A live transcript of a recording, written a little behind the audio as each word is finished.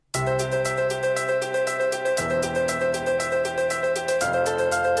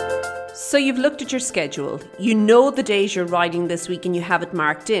So you've looked at your schedule, you know the days you're riding this week and you have it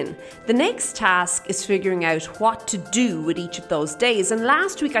marked in. The next task is figuring out what to do with each of those days. And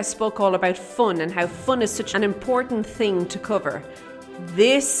last week I spoke all about fun and how fun is such an important thing to cover.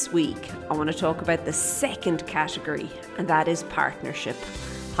 This week I want to talk about the second category, and that is partnership.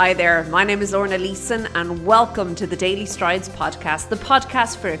 Hi there, my name is Lorna Leeson and welcome to the Daily Strides podcast, the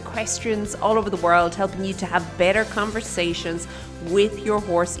podcast for equestrians all over the world, helping you to have better conversations with your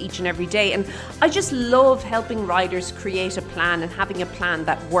horse each and every day. And I just love helping riders create a plan and having a plan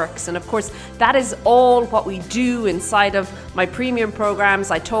that works. And of course, that is all what we do inside of my premium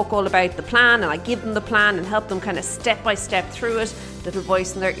programs. I talk all about the plan and I give them the plan and help them kind of step by step through it, little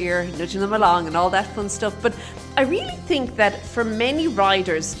voice in their ear, nudging them along and all that fun stuff. But I really think that for many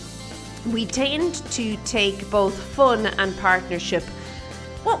riders, we tend to take both fun and partnership.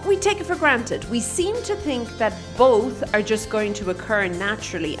 Well, we take it for granted. We seem to think that both are just going to occur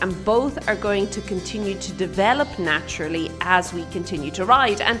naturally and both are going to continue to develop naturally as we continue to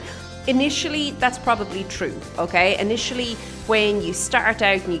ride. And initially, that's probably true, okay? Initially, when you start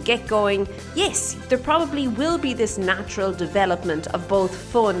out and you get going, yes, there probably will be this natural development of both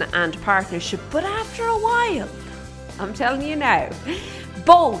fun and partnership. But after a while, I'm telling you now,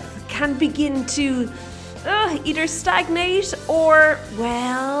 both can begin to either stagnate or,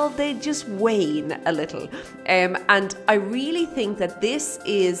 well, they just wane a little. And I really think that this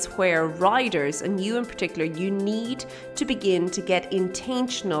is where riders, and you in particular, you need to begin to get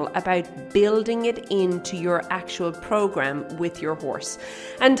intentional about building it into your actual program with your horse.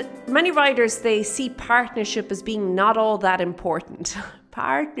 And many riders, they see partnership as being not all that important.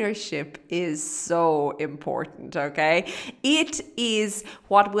 Partnership is so important, okay? It is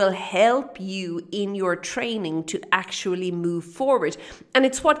what will help you in your training to actually move forward. And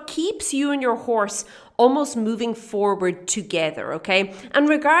it's what keeps you and your horse almost moving forward together, okay? And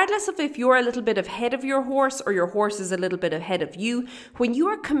regardless of if you're a little bit ahead of your horse or your horse is a little bit ahead of you, when you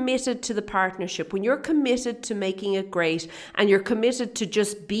are committed to the partnership, when you're committed to making it great and you're committed to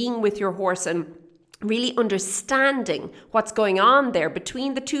just being with your horse and really understanding what's going on there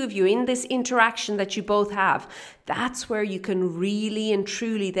between the two of you in this interaction that you both have, that's where you can really and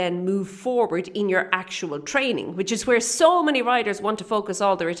truly then move forward in your actual training, which is where so many riders want to focus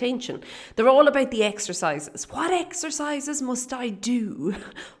all their attention. They're all about the exercises. What exercises must I do?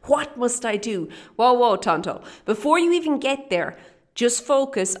 What must I do? Whoa, Tonto. Before you even get there, just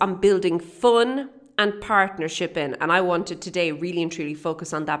focus on building fun and partnership in. And I wanted today really and truly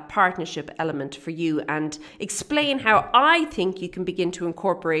focus on that partnership element for you and explain how I think you can begin to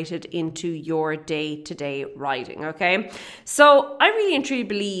incorporate it into your day-to-day riding, okay? So I really and truly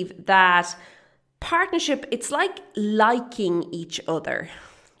believe that partnership, it's like liking each other.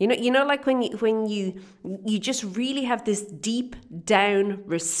 You know, like when you just really have this deep down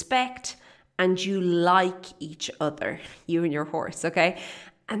respect and you like each other, you and your horse, okay?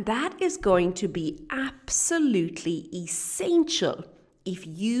 And that is going to be absolutely essential if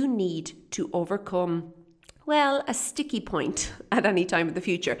you need to overcome, well, a sticky point at any time in the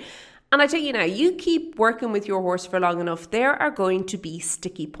future. And I tell you now, you keep working with your horse for long enough, there are going to be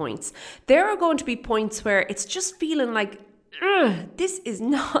sticky points. There are going to be points where it's just feeling like, this is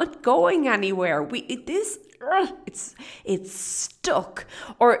not going anywhere. It's stuck,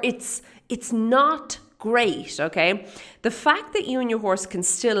 or it's not great, okay? The fact that you and your horse can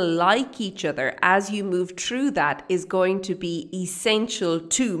still like each other as you move through that is going to be essential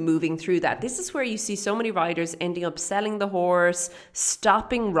to moving through that. This is where you see so many riders ending up selling the horse,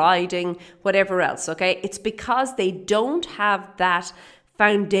 stopping riding, whatever else, okay? It's because they don't have that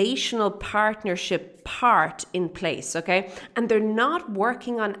foundational partnership part in place, okay? And they're not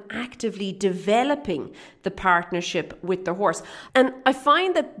working on actively developing the partnership with the horse. And I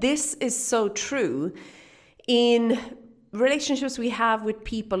find that this is so true in relationships we have with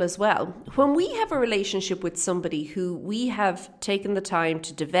people as well. When we have a relationship with somebody who we have taken the time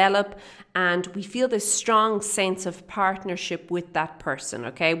to develop and we feel this strong sense of partnership with that person,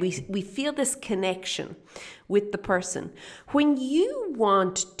 okay? We feel this connection with the person. When you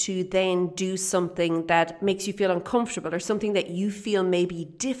want to then do something that makes you feel uncomfortable or something that you feel may be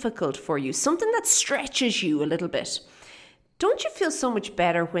difficult for you, something that stretches you a little bit, don't you feel so much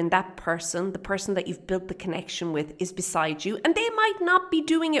better when that person, the person that you've built the connection with, is beside you? And they might not be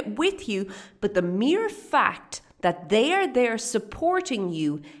doing it with you, but the mere fact that they are there supporting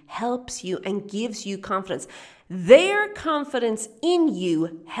you helps you and gives you confidence. Their confidence in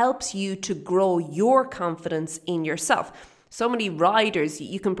you helps you to grow your confidence in yourself. So many riders,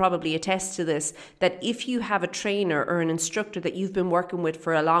 you can probably attest to this, that if you have a trainer or an instructor that you've been working with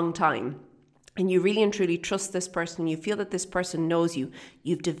for a long time, and you really and truly trust this person, you feel that this person knows you,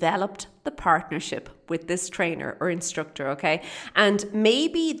 you've developed the partnership with this trainer or instructor, okay? And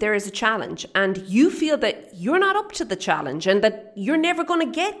maybe there is a challenge and you feel that you're not up to the challenge and that you're never going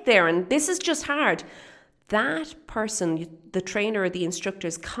to get there and this is just hard. That person, the trainer or the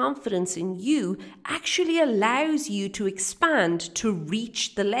instructor's confidence in you actually allows you to expand, to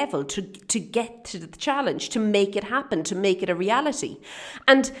reach the level, to get to the challenge, to make it happen, to make it a reality.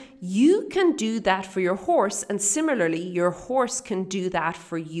 And you can do that for your horse, and similarly, your horse can do that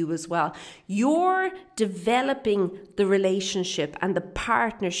for you as well. You're developing the relationship and the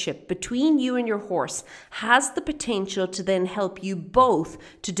partnership between you and your horse has the potential to then help you both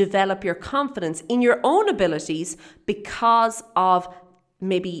to develop your confidence in your own abilities because of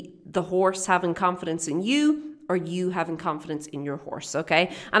maybe the horse having confidence in you or you having confidence in your horse,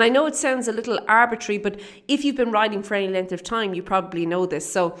 okay? And I know it sounds a little arbitrary, but if you've been riding for any length of time, you probably know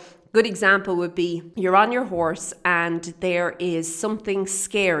this. So good example would be you're on your horse and there is something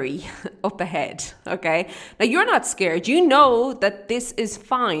scary up ahead, okay? Now you're not scared. You know that this is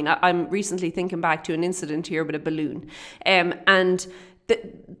fine. I'm recently thinking back to an incident here with a balloon. And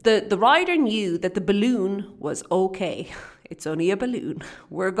the rider knew that the balloon was okay. It's only a balloon.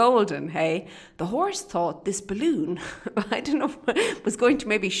 We're golden, hey? The horse thought this balloon, I don't know, was going to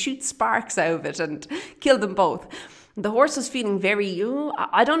maybe shoot sparks out of it and kill them both. The horse was feeling very,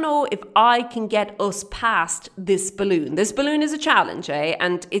 I don't know if I can get us past this balloon. This balloon is a challenge, eh?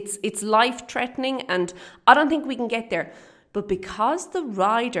 And it's life-threatening and I don't think we can get there. But because the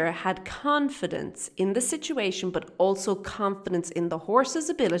rider had confidence in the situation, but also confidence in the horse's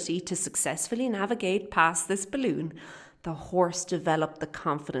ability to successfully navigate past this balloon, the horse developed the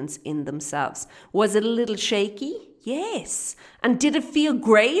confidence in themselves. Was it a little shaky? Yes. And did it feel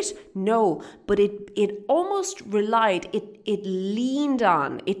great? No. But it almost relied, it leaned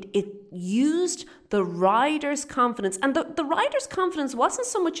on, it used the rider's confidence. And the rider's confidence wasn't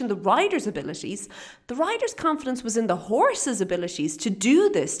so much in the rider's abilities. The rider's confidence was in the horse's abilities to do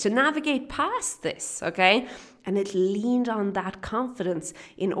this, to navigate past this, okay? And it leaned on that confidence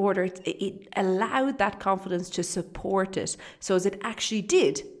in order, it allowed that confidence to support it. So as it actually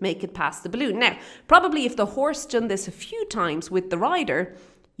did make it past the balloon. Now, probably if the horse done this a few times with the rider,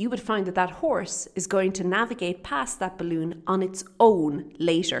 you would find that horse is going to navigate past that balloon on its own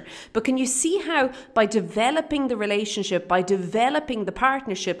later. But can you see how by developing the relationship, by developing the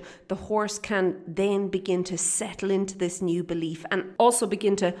partnership, the horse can then begin to settle into this new belief and also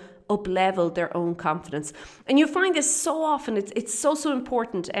begin to up-level their own confidence. And you find this so often, it's so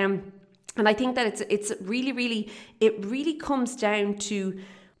important. And I think that it's really comes down to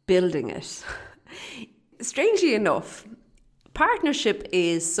building it. Strangely enough, partnership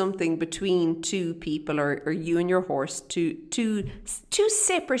is something between two people or you and your horse, two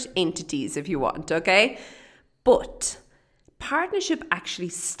separate entities if you want, okay? But partnership actually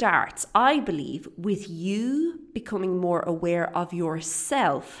starts, I believe, with you becoming more aware of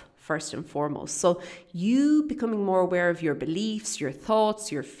yourself first and foremost. So you becoming more aware of your beliefs, your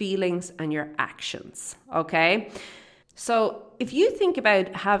thoughts, your feelings, and your actions, okay? So if you think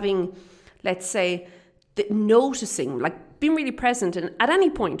about having, let's say, noticing, like being really present and at any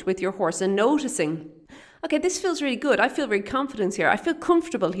point with your horse and noticing, okay, this feels really good. I feel very confident here. I feel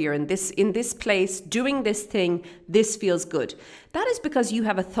comfortable here in this place, doing this thing. This feels good. That is because you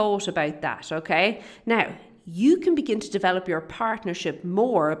have a thought about that, okay? Now, you can begin to develop your partnership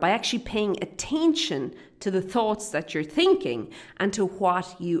more by actually paying attention to the thoughts that you're thinking and to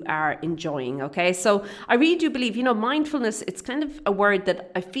what you are enjoying, okay? So I really do believe, mindfulness, it's kind of a word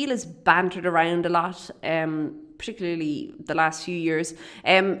that I feel is bantered around a lot, particularly the last few years.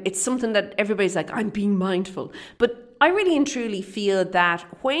 It's something that everybody's like, I'm being mindful. But I really and truly feel that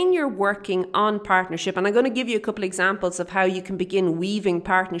when you're working on partnership, and I'm going to give you a couple examples of how you can begin weaving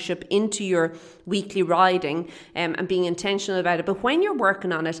partnership into your weekly riding and being intentional about it. But when you're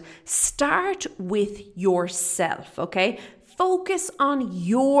working on it, start with yourself, okay? Focus on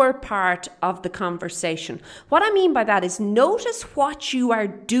your part of the conversation. What I mean by that is notice what you are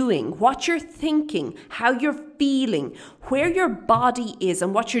doing, what you're thinking, how you're feeling, where your body is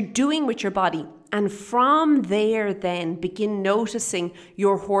and what you're doing with your body. And from there, then begin noticing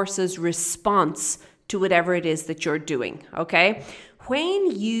your horse's response to whatever it is that you're doing, okay?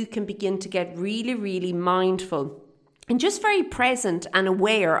 When you can begin to get really, really mindful and just very present and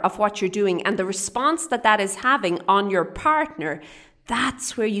aware of what you're doing and the response that is having on your partner,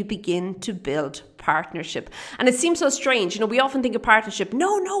 that's where you begin to build partnership. And it seems so strange. We often think of partnership.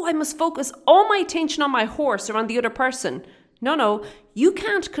 No, I must focus all my attention on my horse or on the other person. No, you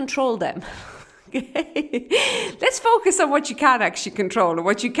can't control them. Let's focus on what you can actually control and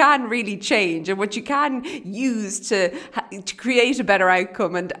what you can really change and what you can use to create a better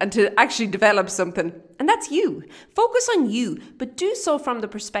outcome and to actually develop something. And that's you. Focus on you, but do so from the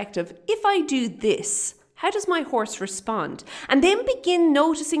perspective, if I do this, how does my horse respond? And then begin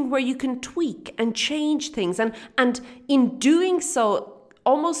noticing where you can tweak and change things. And in doing so,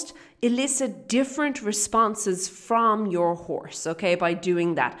 almost elicit different responses from your horse, okay, by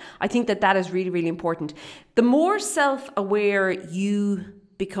doing that. I think that is really, really important. The more self-aware you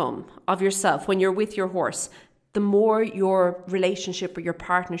become of yourself when you're with your horse, the more your relationship or your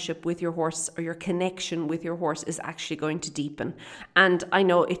partnership with your horse or your connection with your horse is actually going to deepen. And I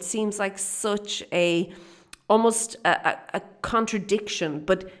know it seems like such almost a contradiction,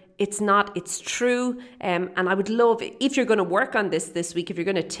 but it's not, it's true. And I would love, if you're going to work on this week, if you're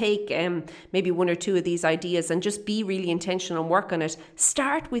going to take maybe one or two of these ideas and just be really intentional and work on it,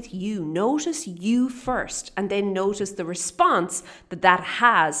 start with you. Notice you first, and then notice the response that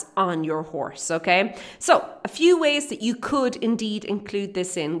has on your horse, okay? So a few ways that you could indeed include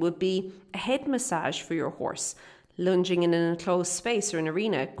this in would be a head massage for your horse, lunging in an enclosed space or an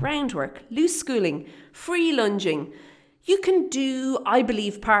arena, groundwork, loose schooling, free lunging. You can do, I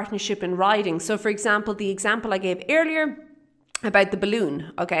believe, partnership in riding. So, for example, the example I gave earlier about the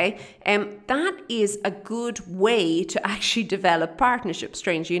balloon, okay? That is a good way to actually develop partnership,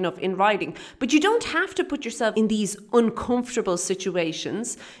 strangely enough, in riding. But you don't have to put yourself in these uncomfortable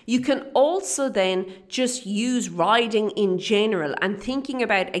situations. You can also then just use riding in general and thinking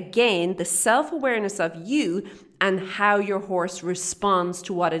about, again, the self-awareness of you and how your horse responds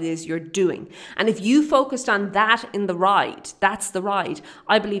to what it is you're doing. And if you focused on that in the ride, that's the ride,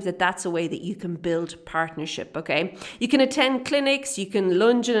 I believe that's a way that you can build partnership, okay? You can attend clinics, you can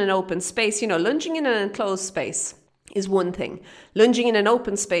lunge in an open space. Lunging in an enclosed space is one thing. Lunging in an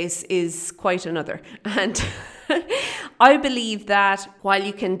open space is quite another. And I believe that while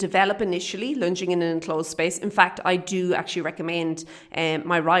you can develop initially lunging in an enclosed space, in fact, I do actually recommend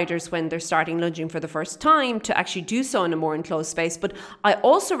my riders when they're starting lunging for the first time to actually do so in a more enclosed space. But I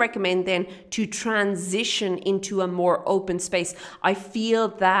also recommend then to transition into a more open space. I feel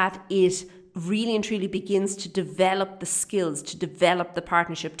that it really and truly begins to develop the skills, to develop the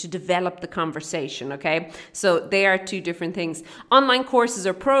partnership, to develop the conversation, okay? So they are two different things. Online courses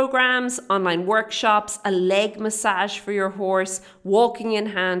or programs, online workshops, a leg massage for your horse, walking in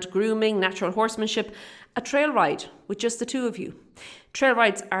hand, grooming, natural horsemanship, a trail ride with just the two of you. Trail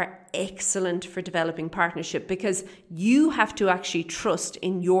rides are excellent for developing partnership because you have to actually trust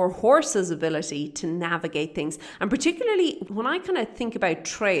in your horse's ability to navigate things. And particularly when I kind of think about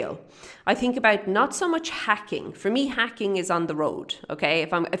trail, I think about not so much hacking. For me, hacking is on the road, okay?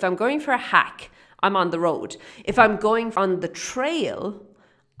 If I'm going for a hack, I'm on the road. If I'm going on the trail,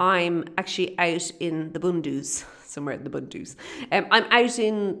 I'm actually out in the bundus, somewhere in the bundus. I'm out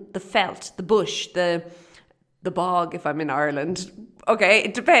in the veldt, the bush, the bog if I'm in Ireland. Okay,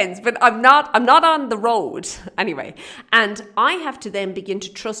 it depends, but I'm not on the road anyway. And I have to then begin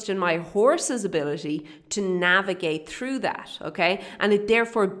to trust in my horse's ability to navigate through that, okay? And it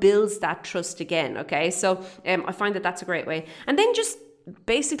therefore builds that trust again, okay? So I find that's a great way. And then just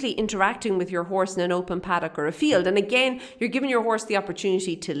basically interacting with your horse in an open paddock or a field. And again, you're giving your horse the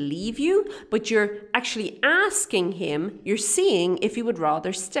opportunity to leave you, but you're actually asking him, you're seeing if he would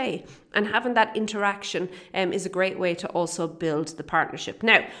rather stay. And having that interaction is a great way to also build the partnership.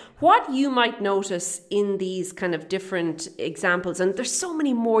 Now, what you might notice in these kind of different examples, and there's so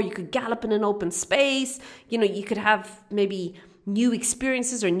many more, you could gallop in an open space, you could have maybe new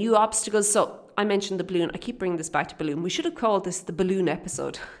experiences or new obstacles. So I mentioned the balloon. I keep bringing this back to balloon. We should have called this the balloon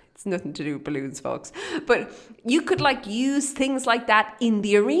episode. It's nothing to do with balloons, folks. But you could use things like that in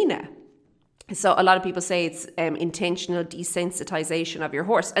the arena. So a lot of people say it's intentional desensitization of your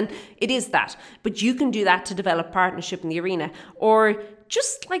horse. And it is that. But you can do that to develop partnership in the arena. Or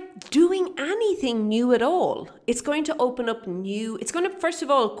just doing anything new at all. It's going to open up it's going to, first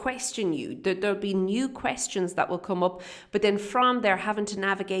of all, question you. There'll be new questions that will come up. But then from there, having to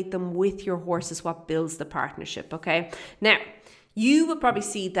navigate them with your horse is what builds the partnership, okay? Now, you will probably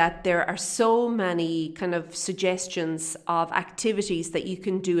see that there are so many kind of suggestions of activities that you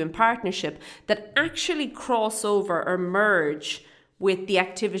can do in partnership that actually cross over or merge with the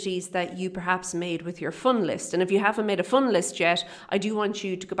activities that you perhaps made with your fun list. And if you haven't made a fun list yet, I do want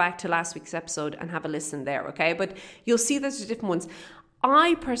you to go back to last week's episode and have a listen there, okay? But you'll see there's different ones.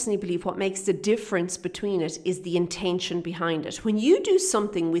 I personally believe what makes the difference between it is the intention behind it. When you do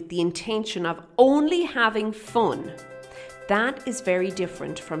something with the intention of only having fun, that is very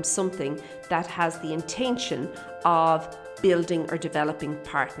different from something that has the intention of building or developing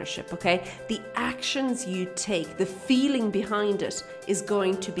partnership, okay? The actions you take, the feeling behind it is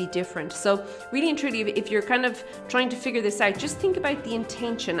going to be different. So really and truly, if you're kind of trying to figure this out, just think about the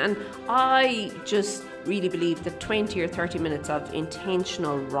intention. And I just really believe that 20 or 30 minutes of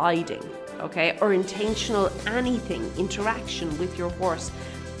intentional riding, okay, or intentional anything, interaction with your horse,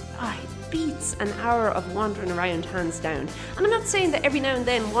 beats an hour of wandering around, hands down. And I'm not saying that every now and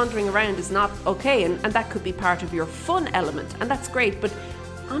then wandering around is not okay, and that could be part of your fun element, and that's great, but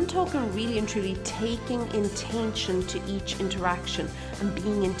I'm talking really and truly taking intention to each interaction and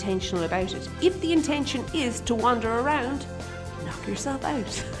being intentional about it. If the intention is to wander around, knock yourself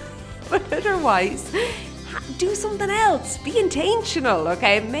out. But otherwise, do something else. Be intentional,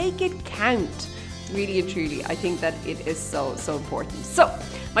 okay? Make it count. Really and truly, I think that it is so important. So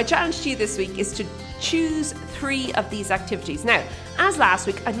my challenge to you this week is to choose 3 of these activities. Now, as last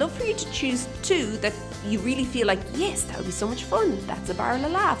week, I'd love for you to choose 2 that you really feel like, yes, that would be so much fun. That's a barrel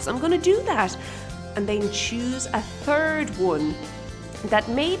of laughs. I'm going to do that. And then choose a 3rd one that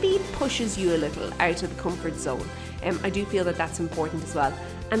maybe pushes you a little out of the comfort zone. I do feel that that's important as well.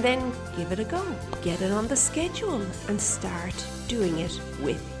 And then give it a go. Get it on the schedule and start doing it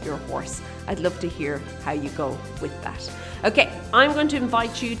with your horse. I'd love to hear how you go with that. Okay, I'm going to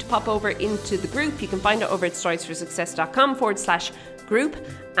invite you to pop over into the group. You can find it over at storiesforsuccess.com/group,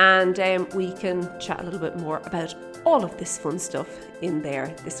 and we can chat a little bit more about all of this fun stuff in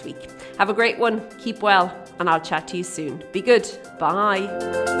there this week. Have a great one. Keep well, and I'll chat to you soon. Be good. Bye.